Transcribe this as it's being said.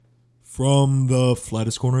From the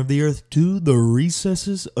flattest corner of the earth to the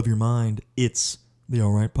recesses of your mind, it's the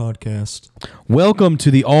All Right Podcast. Welcome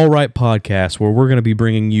to the All Right Podcast, where we're going to be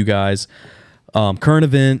bringing you guys current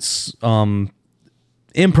events,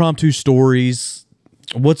 impromptu stories,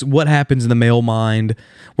 what happens in the male mind.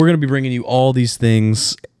 We're going to be bringing you all these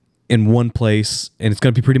things in one place, and it's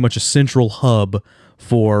going to be pretty much a central hub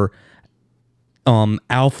for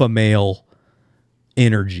alpha male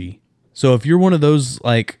energy. So if you're one of those,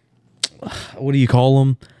 like, what do you call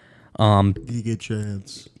them? You get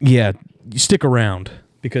chads. Yeah, you stick around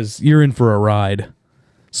because you're in for a ride.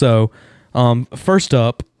 So, first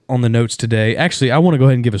up on the notes today, actually, I want to go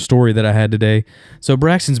ahead and give a story that I had today. So,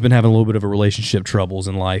 Braxton's been having a little bit of a relationship troubles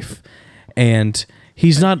in life, and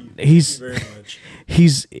he's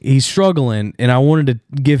struggling, and I wanted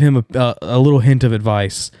to give him a little hint of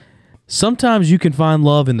advice. Sometimes you can find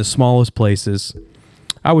love in the smallest places.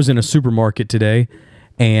 I was in a supermarket today,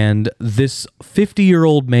 and this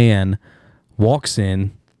 50-year-old man walks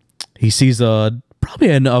in. He sees probably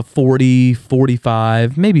a 40,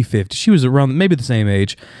 45, maybe 50. She was around maybe the same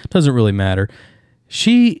age. Doesn't really matter.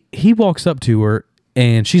 He walks up to her,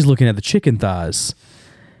 and she's looking at the chicken thighs.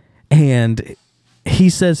 And he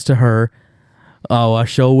says to her, "Oh, I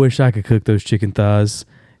sure wish I could cook those chicken thighs."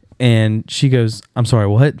 And she goes, "I'm sorry,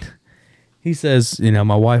 what?" He says,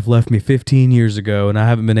 "My wife left me 15 years ago, and I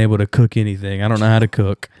haven't been able to cook anything. I don't know how to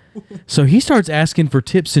cook." So he starts asking for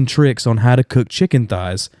tips and tricks on how to cook chicken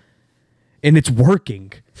thighs, and it's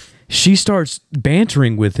working. She starts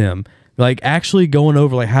bantering with him, like actually going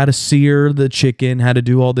over like how to sear the chicken, how to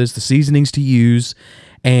do all this, the seasonings to use,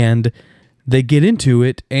 and they get into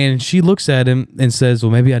it, and she looks at him and says,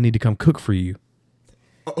 "Well, maybe I need to come cook for you."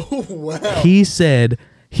 Oh, wow. He said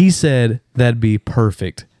that'd be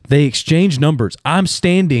perfect. They exchange numbers. I'm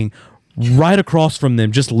standing right across from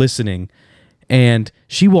them just listening. And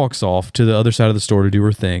she walks off to the other side of the store to do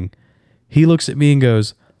her thing. He looks at me and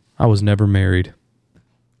goes, "I was never married.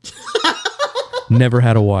 Never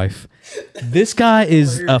had a wife." This guy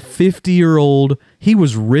is a 50-year-old. He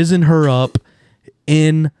was rizzing her up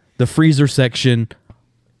in the freezer section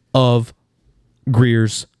of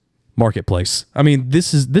Greer's Marketplace. I mean,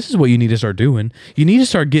 this is what you need to start doing. You need to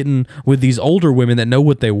start getting with these older women that know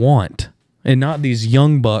what they want, and not these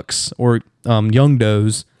young bucks or young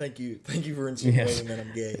does. Thank you for insinuating that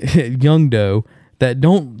I'm gay. Young doe that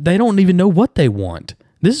don't even know what they want.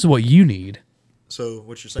 This is what you need. So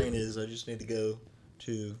what you're saying is I just need to go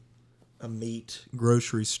to a meat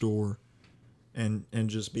grocery store and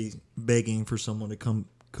just be begging for someone to come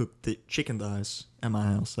cook the chicken thighs at my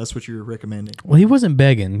house. That's what you're recommending. Well, he wasn't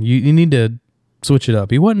begging. You need to switch it up.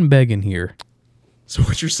 He wasn't begging here. So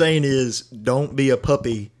what you're saying is don't be a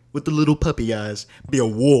puppy with the little puppy eyes. Be a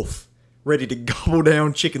wolf ready to gobble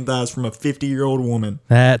down chicken thighs from a 50-year-old woman.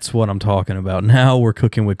 That's what I'm talking about. Now we're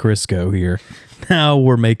cooking with Crisco here. Now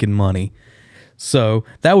we're making money. So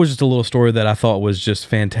that was just a little story that I thought was just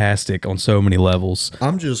fantastic on so many levels.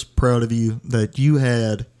 I'm just proud of you that you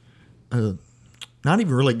had not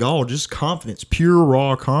even really gall, just confidence, pure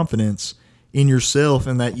raw confidence in yourself,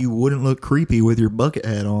 and that you wouldn't look creepy with your bucket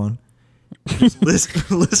hat on. Just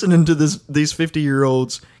listening to these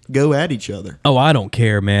 50-year-olds go at each other. Oh, I don't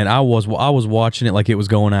care, man. I was watching it like it was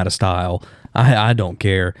going out of style. I don't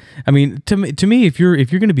care. I mean, to me, if you're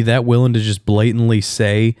going to be that willing to just blatantly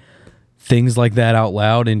say things like that out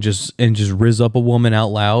loud and just rizz up a woman out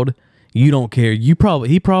loud, you don't care. He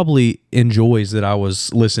probably enjoys that I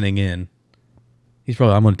was listening in. He's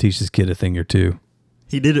probably, I'm going to teach this kid a thing or two.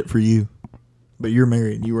 He did it for you, but you're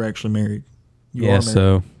married. You were actually married. You are married.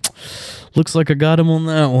 So looks like I got him on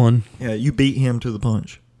that one. Yeah, you beat him to the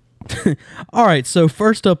punch. All right, so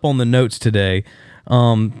first up on the notes today,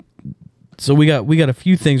 so we got a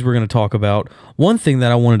few things we're going to talk about. One thing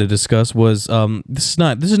that I wanted to discuss was this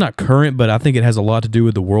is not current, but I think it has a lot to do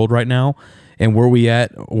with the world right now and where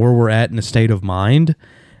we're at in a state of mind.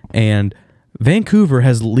 And Vancouver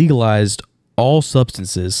has legalized all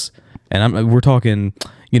substances, and we're talking,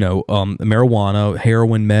 marijuana,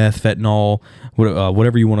 heroin, meth, fentanyl,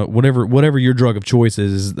 whatever you want to, whatever your drug of choice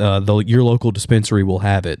is, your local dispensary will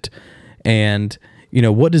have it. And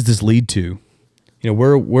what does this lead to?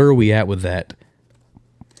 Where are we at with that?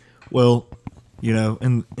 Well,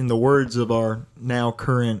 in the words of our now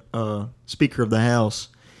current Speaker of the House,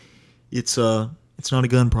 it's not a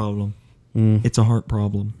gun problem. It's a heart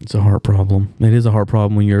problem. It's a heart problem. It is a heart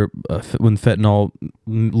problem when fentanyl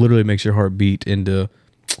literally makes your heart beat into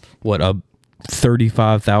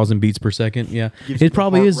 35,000 beats per second. Yeah, it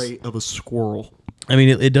probably is. Rate of a squirrel. I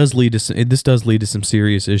mean, this does lead to some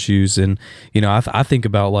serious issues, and I think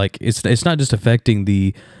about, like, it's not just affecting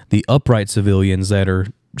the upright civilians that are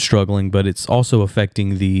struggling, but it's also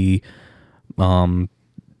affecting the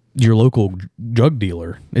your local drug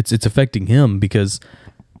dealer. It's affecting him, because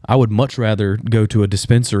I would much rather go to a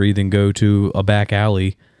dispensary than go to a back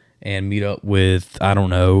alley and meet up with, I don't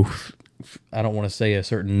know, I don't want to say a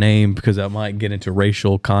certain name because that might get into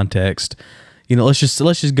racial context. You know, let's just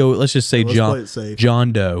say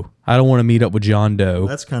John Doe. I don't want to meet up with John Doe.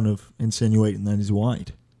 That's kind of insinuating that he's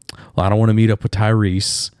white. Well, I don't want to meet up with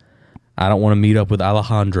Tyrese. I don't want to meet up with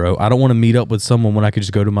Alejandro. I don't want to meet up with someone when I could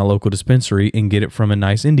just go to my local dispensary and get it from a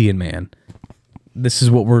nice Indian man. This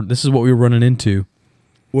is what we're running into.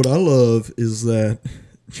 What I love is that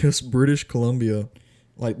just British Columbia,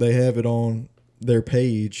 like they have it on their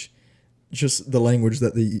page, just the language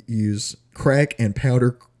that they use, crack and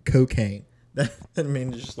powder cocaine. That, I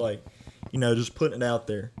mean, just like, you know, just putting it out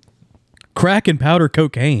there. Crack and powder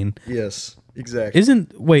cocaine. Yes, exactly.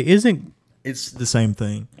 It's the same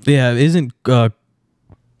thing. Yeah, isn't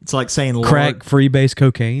it's like saying crack lard. freebase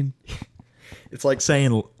cocaine? It's like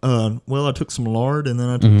saying, well, I took some lard and then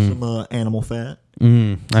I took some animal fat.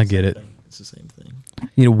 I get it. It's the same thing.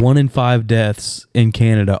 You know, 1 in 5 deaths in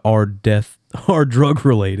Canada are drug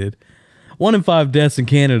related. 1 in 5 deaths in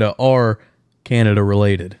Canada are Canada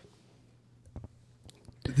related.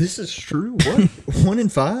 This is true. What? 1 in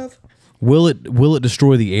 5? Will it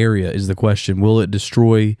destroy the area is the question. Will it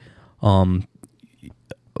destroy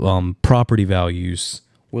property values?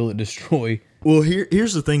 Will it destroy? Well,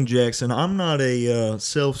 here's the thing, Jackson. I'm not a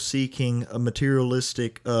self-seeking,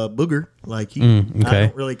 materialistic booger like you. Okay. I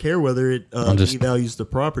don't really care whether it devalues the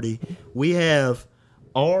property. We have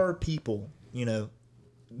our people, you know,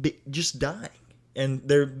 just dying, and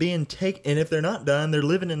they're being taken. And if they're not dying, they're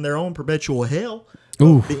living in their own perpetual hell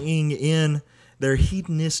of being in their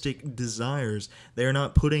hedonistic desires. They're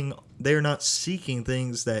not seeking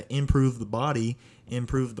things that improve the body,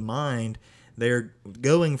 improve the mind. They're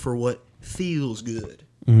going for what feels good.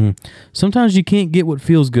 Mm-hmm. Sometimes you can't get what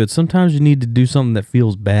feels good. Sometimes you need to do something that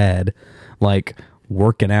feels bad, like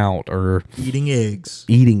working out or eating eggs.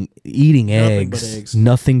 Eating Nothing eggs. But eggs.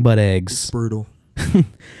 Nothing but eggs. It's brutal.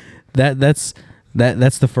 That's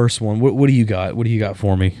the first one. What do you got? What do you got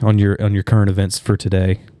for me on your current events for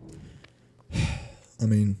today? I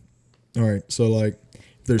mean, all right. So like,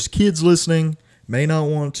 if there's kids listening, may not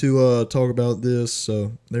want to talk about this.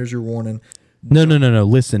 So there's your warning. No.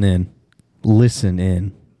 Listen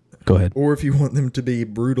in. Go ahead. Or if you want them to be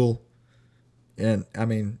brutal and, I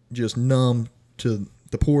mean, just numb to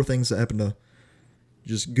the poor things that happen to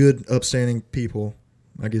just good, upstanding people,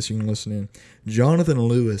 I guess you can listen in. Johnathan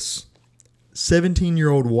Lewis,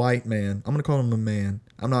 17-year-old white man. I'm going to call him a man.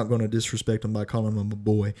 I'm not going to disrespect him by calling him a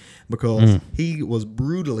boy, because he was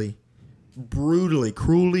brutally,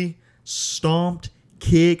 cruelly stomped,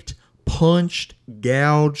 kicked, punched,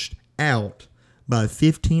 gouged out by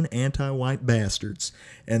 15 anti-white bastards.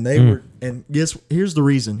 And they were, and here's the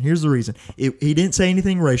reason. He didn't say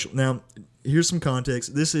anything racial. Now, here's some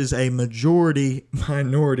context. This is a minority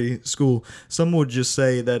school. Some would just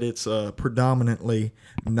say that it's predominantly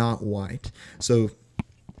not white. So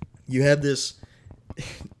you have this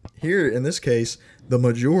here, in this case, the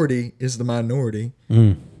majority is the minority.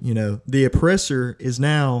 You know, the oppressor is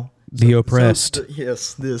now the oppressed.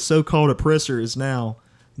 Yes, the so-called oppressor is now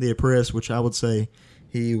the oppressed, which I would say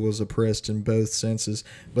he was oppressed in both senses.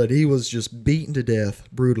 But he was just beaten to death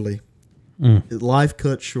brutally. Life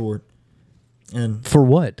cut short. And for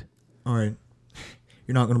what? All right,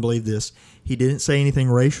 you're not going to believe this. He didn't say anything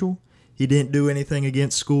racial. He didn't do anything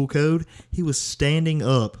against school code. He was standing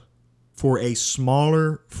up for a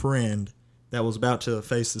smaller friend that was about to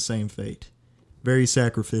face the same fate. Very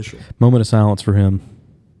sacrificial. Moment of silence for him.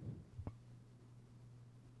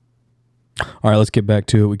 All right, let's get back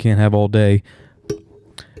to it. We can't have all day.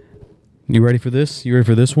 You ready for this? You ready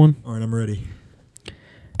for this one? All right, I'm ready.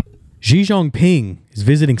 Xi Jinping is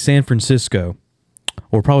visiting San Francisco.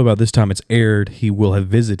 Or probably by this time it's aired, he will have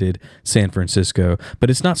visited San Francisco. But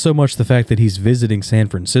it's not so much the fact that he's visiting San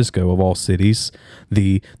Francisco, of all cities,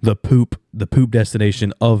 the poop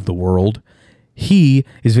destination of the world. He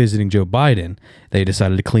is visiting Joe Biden. They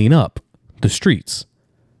decided to clean up the streets.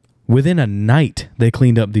 Within a night, they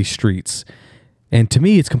cleaned up these streets. And to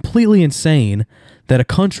me, it's completely insane that a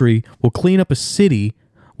country will clean up a city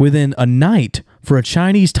within a night for a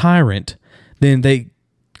Chinese tyrant, then they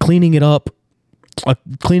cleaning up a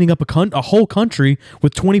whole country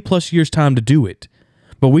with 20 plus years time to do it.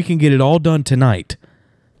 But we can get it all done tonight.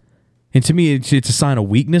 And to me, it's a sign of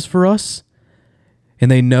weakness for us. And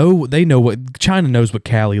they know what China knows what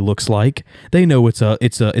Cali looks like. They know it's a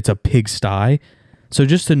pigsty. So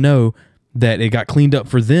just to know that it got cleaned up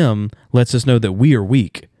for them lets us know that we are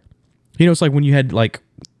weak. You know, it's like when you had, like,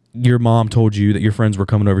 your mom told you that your friends were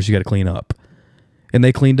coming over, so you got to clean up. And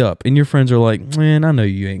they cleaned up. And your friends are like, man, I know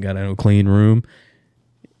you ain't got no clean room.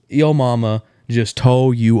 Your mama just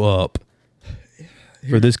tore you up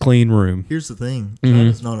for this clean room. Here's the thing.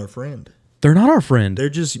 China's not our friend. They're not our friend. They're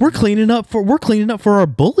just... We're cleaning up for our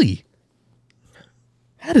bully.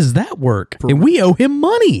 How does that work? And we owe him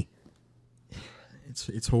money.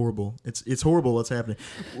 It's horrible. It's horrible what's happening.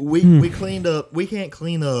 We cleaned up. We can't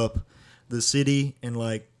clean up the city and,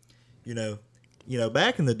 like, you know,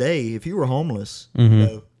 back in the day, if you were homeless, you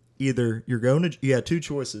know, either you had two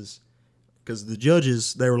choices, because the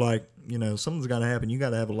judges, they were like, you know, something's got to happen. You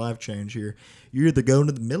got to have a life change here. You're either going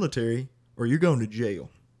to the military or you're going to jail.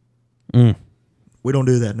 We don't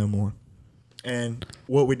do that no more. And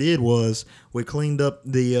what we did was we cleaned up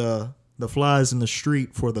the flies in the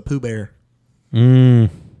street for the Pooh Bear.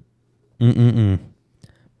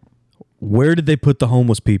 Where did they put the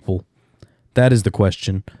homeless people? That is the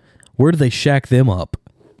question. Where did they shack them up?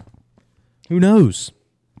 Who knows?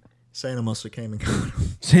 Santa must have came and got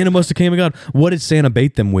them. Santa must have came and got them. What did Santa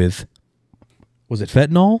bait them with? Was it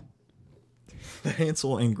fentanyl? The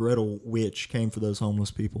Hansel and Gretel witch came for those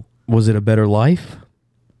homeless people. Was it a better life?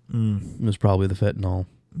 It was probably the fentanyl.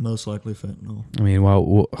 Most likely fentanyl. I mean,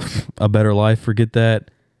 well, a better life, forget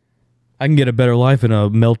that. I can get a better life in a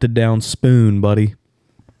melted down spoon, buddy.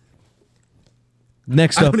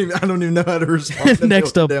 Next up, I don't even know how to respond. To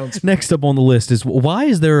next up on the list is, why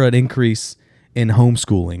is there an increase in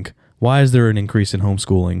homeschooling? Why is there an increase in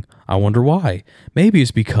homeschooling? I wonder why. Maybe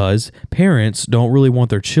it's because parents don't really want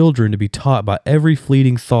their children to be taught by every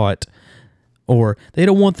fleeting thought, or they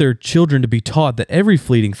don't want their children to be taught that every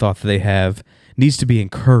fleeting thought that they have needs to be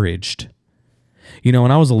encouraged. You know,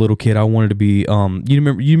 when I was a little kid, I wanted to be. You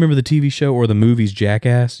remember the TV show or the movies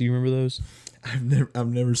Jackass? You remember those? I've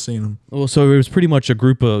never seen them. Well, so it was pretty much a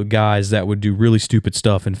group of guys that would do really stupid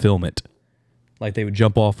stuff and film it. Like they would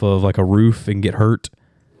jump off of like a roof and get hurt.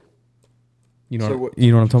 You know what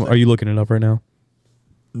I'm talking about? Are you looking it up right now?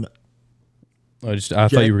 No. I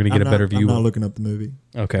thought you were going to get a better view. I'm not looking up the movie.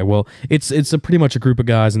 Okay, well, it's pretty much a group of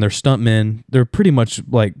guys, and they're stuntmen. They're pretty much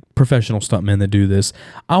like professional stuntmen that do this.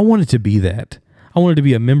 I wanted to be that. I wanted to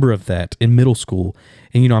be a member of that in middle school.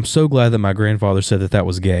 And, you know, I'm so glad that my grandfather said that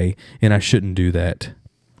was gay, and I shouldn't do that.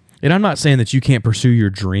 And I'm not saying that you can't pursue your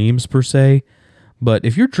dreams, per se, but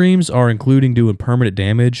if your dreams are including doing permanent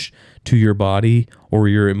damage to your body or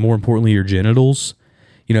more importantly, your genitals,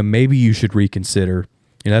 you know, maybe you should reconsider.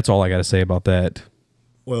 You know, that's all I got to say about that.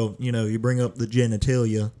 Well, you know, you bring up the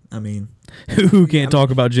genitalia. I mean... Who can't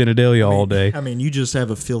talk about genitalia all day? I mean, you just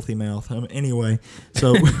have a filthy mouth. Anyway,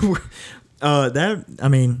 so...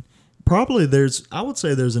 probably I would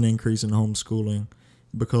say there's an increase in homeschooling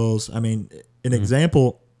because, I mean, an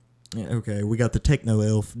example, okay, we got the techno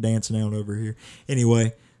elf dancing out over here.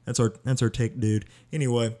 Anyway, that's our tech dude.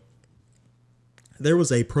 Anyway, there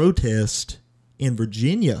was a protest in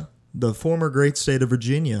Virginia, the former great state of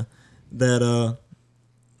Virginia, that,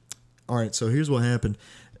 all right, so here's what happened.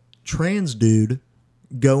 Trans dude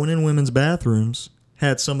going in women's bathrooms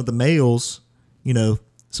had some of the males, you know,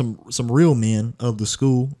 some real men of the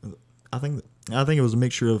school. I think it was a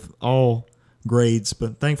mixture of all grades,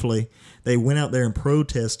 but thankfully they went out there and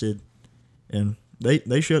protested, and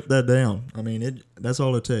they shut that down. I mean, that's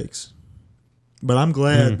all it takes. But I'm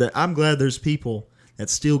glad there's people that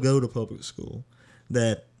still go to public school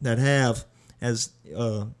that have as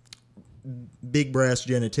big brass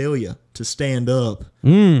genitalia to stand up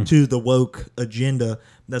to the woke agenda.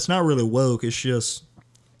 That's not really woke. It's just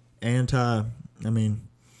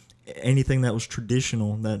anything that was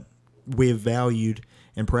traditional that we have valued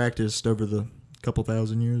and practiced over the couple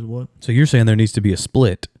thousand years. What? So you're saying there needs to be a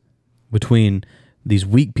split between these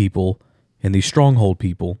weak people and these stronghold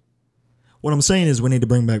people? What I'm saying is we need to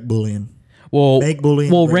bring back bullying. Well, make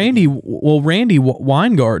bullying. Randi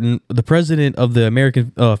Weingarten, the president of the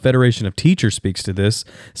American Federation of Teachers, speaks to this,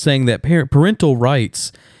 saying that parental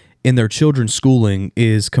rights in their children's schooling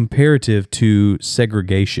is comparative to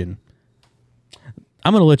segregation.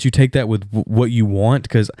 I'm going to let you take that with what you want,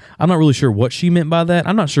 because I'm not really sure what she meant by that.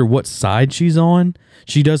 I'm not sure what side she's on.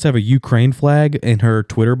 She does have a Ukraine flag in her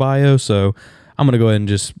Twitter bio, so I'm going to go ahead and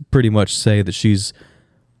just pretty much say that she's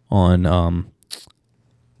on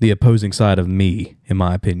the opposing side of me, in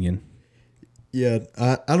my opinion. Yeah,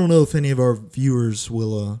 I don't know if any of our viewers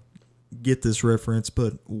will get this reference,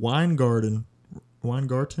 but Weingarten.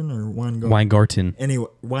 Anyway,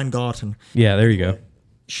 Weingarten. Yeah, there you go.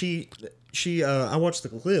 She I watched the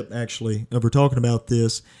clip actually of her talking about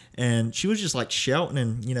this, and she was just like shouting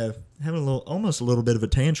and, you know, having almost a little bit of a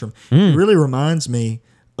tantrum. It really reminds me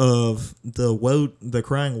of the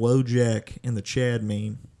crying Wojak and the Chad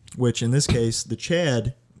meme, which in this case, the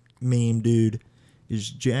Chad meme dude is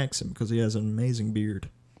Jackson because he has an amazing beard.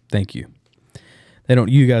 Thank you.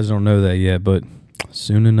 You guys don't know that yet, but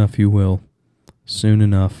soon enough you will. Soon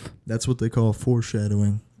enough. That's what they call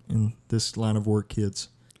foreshadowing in this line of work, kids.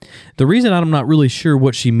 The reason I'm not really sure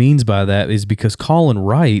what she means by that is because Colin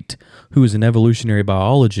Wright, who is an evolutionary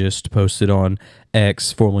biologist, posted on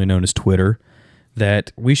X, formerly known as Twitter,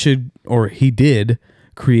 that he did,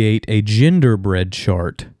 create a genderbread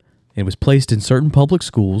chart. It was placed in certain public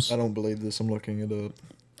schools. I don't believe this. I'm looking it up.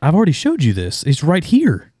 I've already showed you this. It's right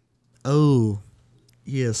here. Oh,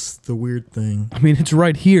 yes, the weird thing. I mean, it's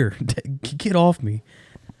right here. Get off me.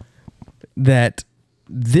 That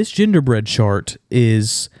this genderbread chart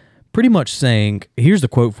is pretty much saying, here's the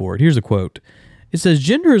quote for it. Here's the quote. It says,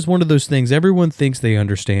 gender is one of those things everyone thinks they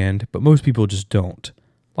understand, but most people just don't.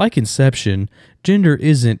 Like Inception, gender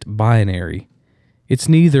isn't binary. It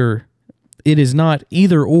is not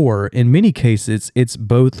either or. In many cases, it's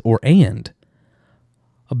both or and.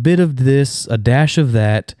 A bit of this, a dash of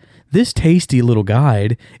that. This tasty little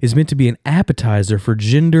guide is meant to be an appetizer for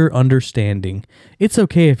gender understanding. It's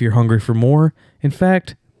okay if you're hungry for more. In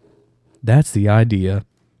fact, that's the idea.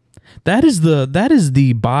 That is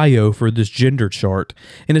the bio for this gender chart.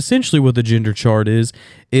 And essentially what the gender chart is,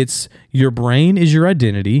 it's your brain is your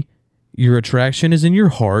identity, your attraction is in your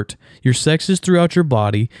heart, your sex is throughout your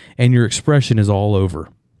body, and your expression is all over.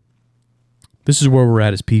 This is where we're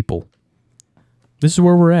at as people. This is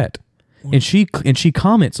where we're at. And she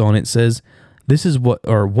comments on it, says, this is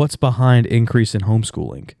what's behind increase in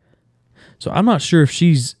homeschooling. So I'm not sure if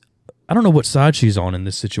I don't know what side she's on in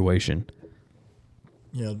this situation.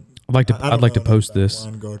 Yeah. I'd like to post this.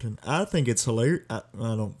 Weingarten. I think it's hilarious. I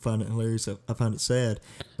don't find it hilarious. I find it sad,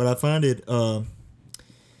 but I find it. Look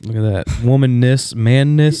at that womanness,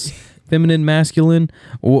 manness, feminine, masculine.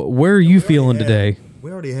 Where are you feeling today?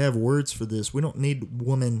 We already have words for this. We don't need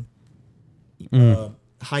woman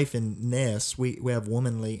hyphen ness. We have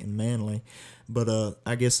womanly and manly, but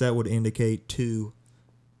I guess that would indicate two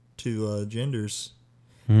genders.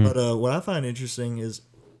 But what I find interesting is.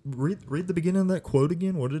 Read the beginning of that quote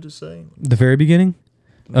again. What did it say? The very beginning?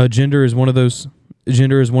 Gender is one of those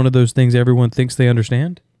things everyone thinks they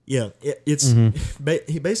understand? Yeah, it's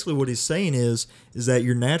basically what he's saying is that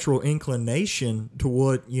your natural inclination to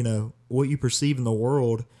what you perceive in the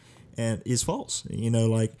world and is false.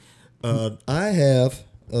 Like I have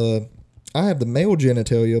the male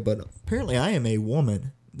genitalia, but apparently I am a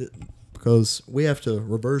woman because we have to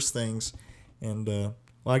reverse things, and well,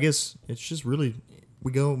 I guess it's just really.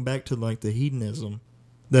 We go back to like the hedonism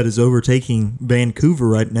that is overtaking Vancouver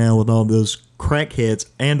right now with all those crackheads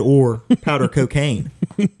and or powder cocaine.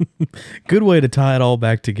 Good way to tie it all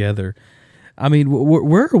back together. I mean,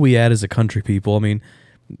 where are we at as a country, people? I mean,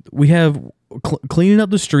 we have cleaning up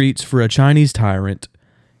the streets for a Chinese tyrant,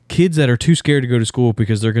 kids that are too scared to go to school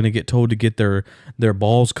because they're going to get told to get their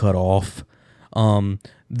balls cut off.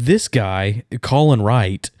 This guy, Colin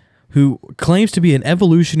Wright, who claims to be an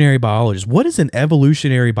evolutionary biologist. What is an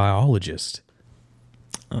evolutionary biologist?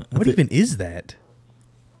 What even is that?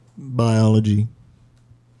 Biology.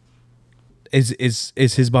 Is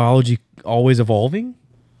his biology always evolving?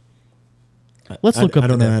 Let's look up. I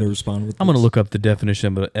don't know how to respond with this. I'm going to look up the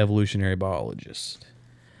definition of an evolutionary biologist.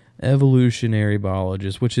 Evolutionary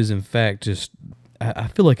biologist, which is in fact just, I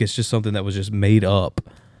feel like it's just something that was just made up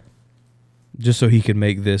just so he could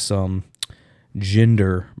make this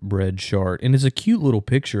gingerbread chart, and it's a cute little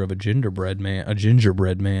picture of a gingerbread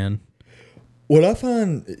man. What I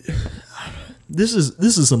find this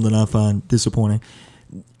is something I find disappointing.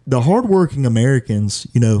 The hardworking Americans,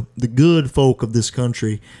 the good folk of this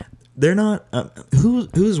country, they're not.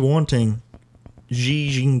 Who's wanting Xi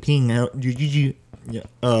Jinping out?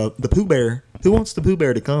 The Pooh Bear. Who wants the Pooh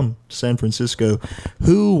Bear to come to San Francisco?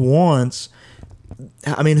 Who wants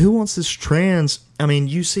this trans? I mean,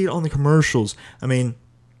 you see it on the commercials. I mean,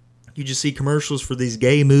 you just see commercials for these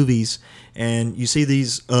gay movies, and you see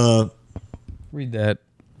these. Read that.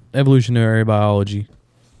 Evolutionary biology.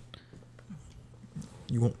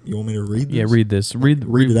 You want me to read this? Yeah, read this. Read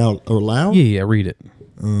it out loud? Yeah, read it.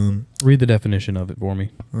 Read the definition of it for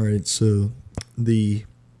me. All right, so the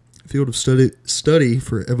field of study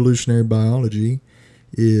for evolutionary biology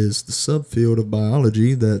is the subfield of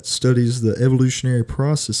biology that studies the evolutionary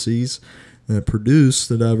processes that produce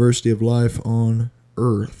the diversity of life on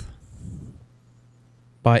Earth.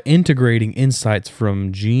 By integrating insights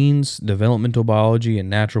from genes, developmental biology, and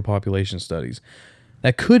natural population studies.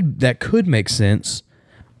 That could make sense,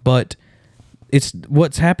 but it's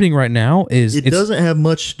what's happening right now is it doesn't have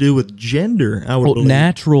much to do with gender. I would believe.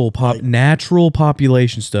 Natural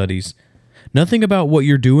population studies. Nothing about what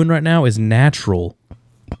you're doing right now is natural.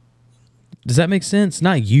 Does that make sense?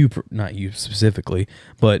 Not you specifically,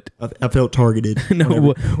 but I felt targeted.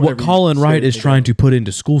 No, what Colin Wright is trying to put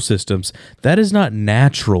into school systems, that is not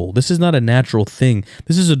natural. This is not a natural thing.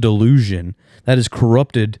 This is a delusion that has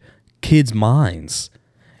corrupted kids' minds.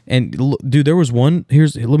 And dude, there was one.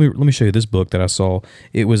 Let me show you this book that I saw.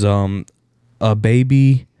 It was a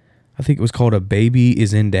baby. I think it was called "A Baby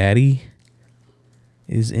Is in Daddy."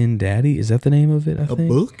 Is in Daddy? Is that the name of it? I think. A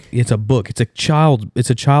book? It's a book. It's a child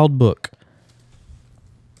book.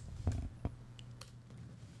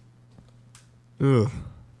 Ugh.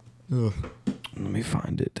 Let me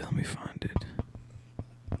find it.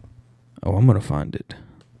 Oh, I'm gonna find it.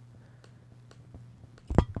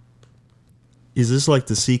 Is this like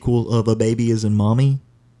the sequel of A Baby Is in Mommy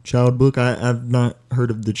child book? I've not heard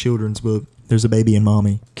of the children's book. There's a baby in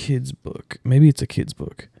mommy. Kids book. Maybe it's a kids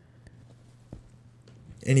book.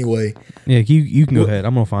 Anyway. Yeah, you can go ahead.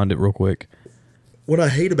 I'm gonna find it real quick. What I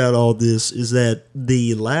hate about all this is that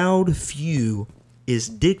the loud few is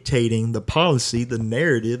dictating the policy, the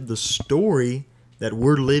narrative, the story that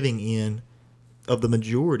we're living in of the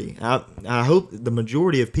majority. I hope the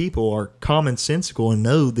majority of people are commonsensical and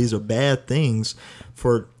know these are bad things.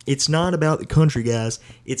 For it's not about the country, guys.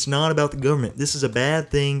 It's not about the government. This is a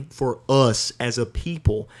bad thing for us as a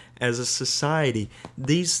people, as a society.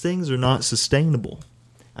 These things are not sustainable.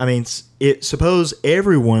 I mean, suppose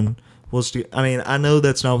everyone was to, I mean, I know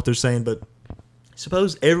that's not what they're saying, but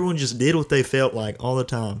suppose everyone just did what they felt like all the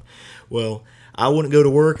time. Well, I wouldn't go to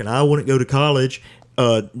work and I wouldn't go to college.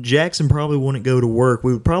 Jackson probably wouldn't go to work.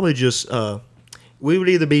 We would probably just, we would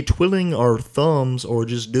either be twiddling our thumbs or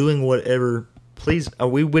just doing whatever. Please,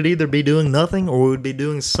 we would either be doing nothing or we would be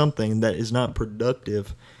doing something that is not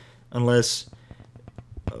productive, unless.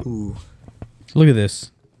 Ooh. Look at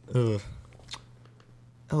this. Ugh.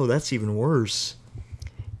 Oh, that's even worse.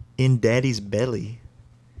 In Daddy's belly.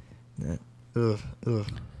 Ugh.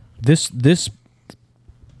 This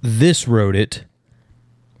wrote it.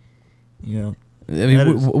 Yeah. I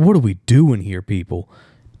mean, what are we doing here, people?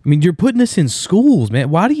 I mean, you're putting this in schools, man.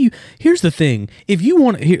 Why do you... Here's the thing. If you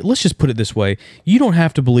want... Here, let's just put it this way. You don't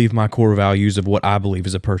have to believe my core values of what I believe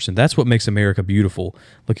as a person. That's what makes America beautiful.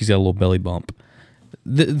 Look, he's got a little belly bump.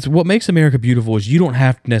 What makes America beautiful is you don't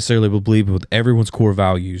have to necessarily believe with everyone's core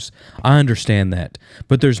values. I understand that.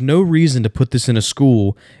 But there's no reason to put this in a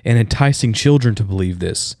school and enticing children to believe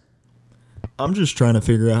this. I'm just trying to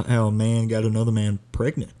figure out how a man got another man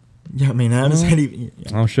pregnant. Yeah, I mean, how does that even...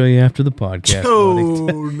 Yeah. I'll show you after the podcast.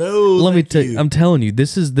 Oh, no. Let me tell you. I'm telling you,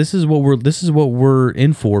 this is what we're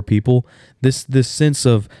in for, people. This sense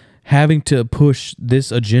of having to push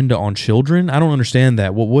this agenda on children. I don't understand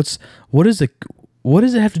that. What does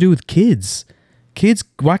it have to do with kids? Kids,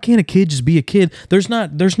 why can't a kid just be a kid? There's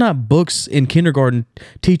not books in kindergarten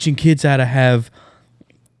teaching kids how to have,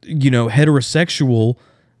 heterosexual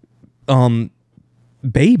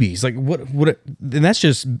babies. Like what and that's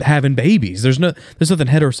just having babies. There's nothing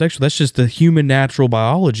heterosexual. That's just the human natural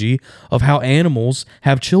biology of how animals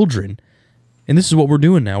have children. And this is what we're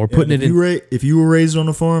doing now. We're putting it in. If you were raised on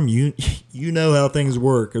a farm, you know how things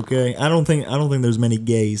work, okay? I don't think there's many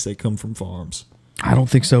gays that come from farms. I don't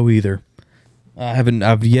think so either.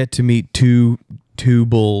 I've yet to meet two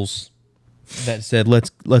bulls that said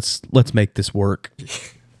let's make this work.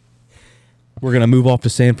 We're gonna move off to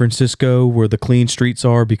San Francisco where the clean streets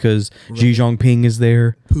are because Xi Jinping is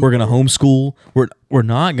there. We're gonna homeschool. We're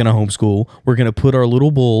not gonna homeschool. We're gonna put our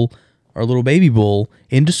little baby bull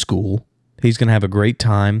into school. He's gonna have a great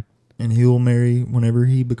time. And he'll marry whenever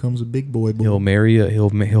he becomes a big boy.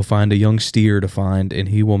 He'll find a young steer to find, and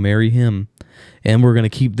he will marry him. And we're gonna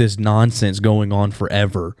keep this nonsense going on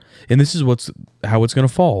forever. And this is how it's gonna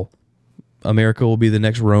fall. America will be the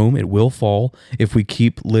next Rome. It will fall if we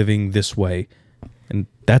keep living this way. And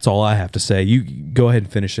that's all I have to say. You go ahead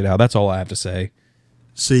and finish it out. That's all I have to say.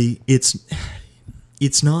 See, it's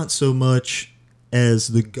not so much as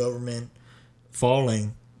the government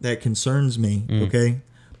falling that concerns me, okay?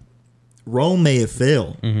 Rome may have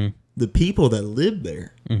failed. Mm-hmm. The people that lived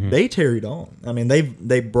there, they carried on. I mean,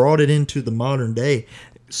 they brought it into the modern day.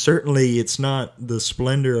 Certainly, it's not the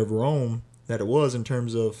splendor of Rome that it was in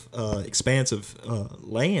terms of expansive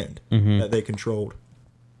land that they controlled.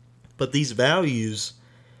 But these values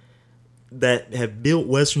that have built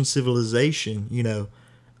Western civilization,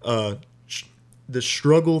 the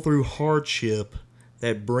struggle through hardship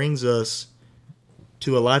that brings us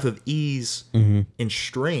to a life of ease and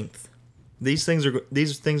strength, these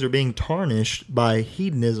things are being tarnished by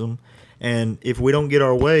hedonism And if we don't get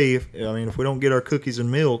our way, if we don't get our cookies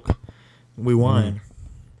and milk, we whine.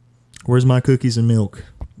 Where's my cookies and milk?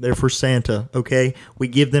 They're for Santa, okay? We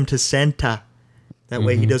give them to Santa. That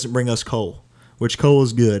way he doesn't bring us coal, which coal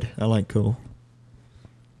is good. I like coal.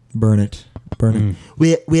 Burn it. We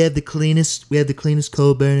have the cleanest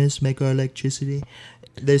coal burners to make our electricity.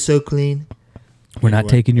 They're so clean. We're not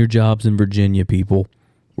taking your jobs in Virginia, people.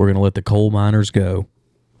 We're going to let the coal miners go.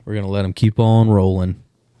 We're going to let them keep on rolling.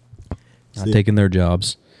 Not taking their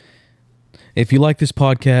jobs. If you like this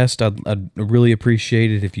podcast, I'd really appreciate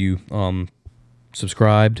it if you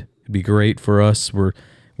subscribed. It'd be great for us. We're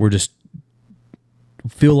just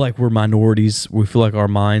feel like we're minorities. We feel like our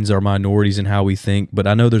minds are minorities in how we think, but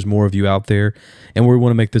I know there's more of you out there, and we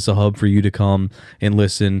want to make this a hub for you to come and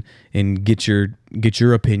listen and get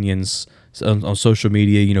your opinions on social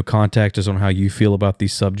media. Contact us on how you feel about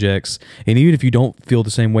these subjects, and even if you don't feel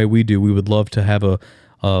the same way we do, we would love to have a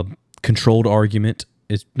controlled argument.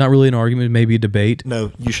 It's not really an argument, maybe a debate.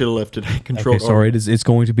 No, you should have left it controlled. Okay, sorry, it's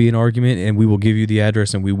going to be an argument, and we will give you the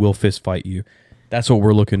address, and we will fist fight you. That's what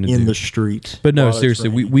we're looking to do. In the street. But no, seriously,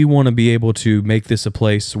 we want to be able to make this a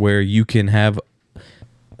place where you can have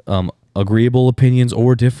agreeable opinions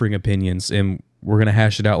or differing opinions, and we're going to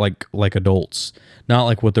hash it out like adults, not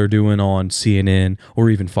like what they're doing on CNN or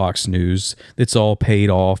even Fox News. It's all paid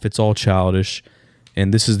off. It's all childish,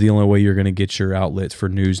 and this is the only way you're going to get your outlets for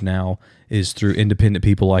news now is through independent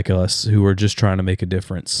people like us who are just trying to make a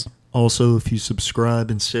difference. Also, if you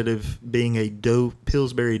subscribe, instead of being a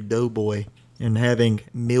Pillsbury Doughboy and having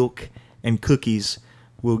milk and cookies,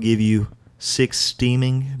 we'll give you 6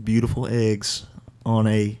 steaming, beautiful eggs on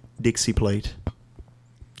a Dixie plate.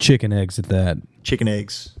 Chicken eggs at that. Chicken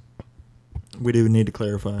eggs. We do need to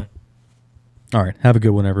clarify. All right. Have a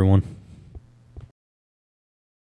good one, everyone.